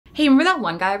Hey, remember that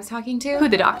one guy I was talking to? Who,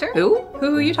 the doctor? Who?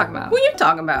 Who are you talking about? Who are you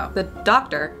talking about? The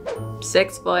doctor.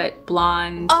 6 foot,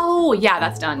 blonde. Oh, yeah,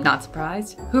 that's done. Not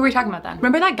surprised. Who were we talking about then?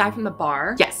 Remember that guy from the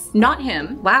bar? Yes, not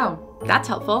him. Wow. That's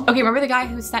helpful. Okay, remember the guy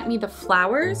who sent me the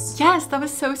flowers? Yes, that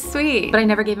was so sweet. But I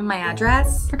never gave him my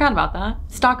address. Forgot about that.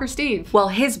 Stalker Steve. Well,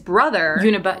 his brother,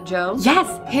 Unibutt Joe.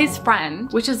 Yes, his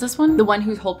friend, which is this one? The one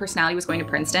whose whole personality was going to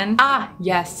Princeton. Ah,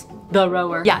 yes. The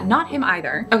rower. Yeah, not him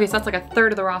either. Okay, so that's like a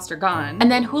third of the roster gone. And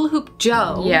then Hula Hoop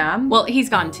Joe. Yeah. Well, he's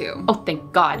gone too. Oh,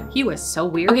 thank God. He was so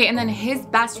weird. Okay, and then his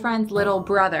best friend's little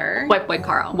brother, White Boy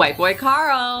Carl. White Boy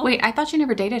Carl. Wait, I thought you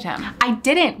never dated him. I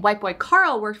didn't. White Boy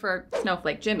Carl worked for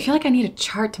Snowflake Jimmy. I feel like I need a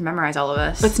chart to memorize all of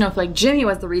this. But Snowflake Jimmy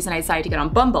was the reason I decided to get on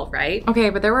Bumble, right? Okay,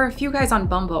 but there were a few guys on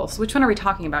Bumble, so which one are we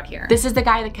talking about here? This is the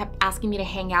guy that kept asking me to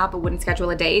hang out but wouldn't schedule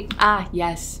a date? Ah,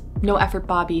 yes. No effort,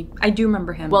 Bobby. I do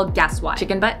remember him. Well, guess what?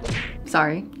 Chicken butt?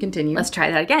 Sorry, continue. Let's try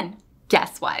that again.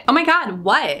 Guess what? Oh my God,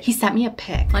 what? He sent me a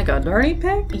pic. Like a dirty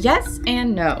pic? Yes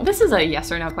and no. This is a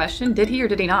yes or no question. Did he or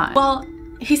did he not? Well,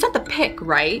 he sent the pic,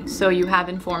 right? So you have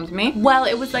informed me. Well,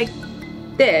 it was like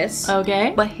this.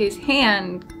 Okay. But his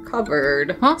hand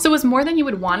covered. Huh? So it was more than you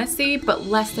would want to see, but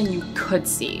less than you could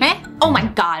see. Eh? Oh my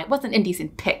God, it was an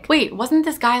indecent pic. Wait, wasn't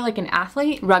this guy like an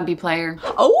athlete? Rugby player.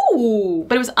 Oh,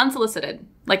 but it was unsolicited.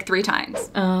 Like 3 times.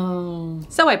 Oh.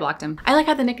 So I blocked him. I like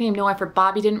how the nickname No Effort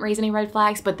Bobby didn't raise any red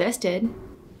flags, but this did.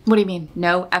 What do you mean?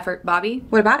 No effort, Bobby?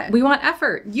 What about it? We want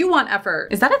effort. You want effort.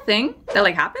 Is that a thing that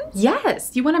like happens?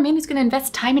 Yes. You want a man who's gonna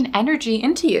invest time and energy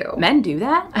into you. Men do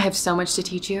that. I have so much to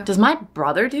teach you. Does my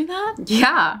brother do that?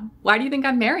 Yeah. Why do you think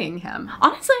I'm marrying him?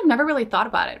 Honestly, I've never really thought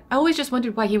about it. I always just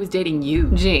wondered why he was dating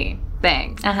you. Gee.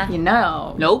 Thanks. You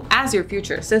know. Nope. As your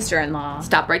future sister-in-law.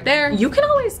 Stop right there. You can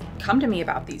always come to me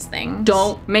about these things.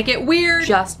 Don't make it weird.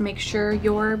 Just make sure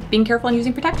you're being careful and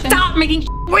using protection. Stop making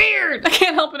weird! I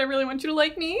can't help it. I really want you to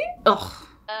like me. Ugh.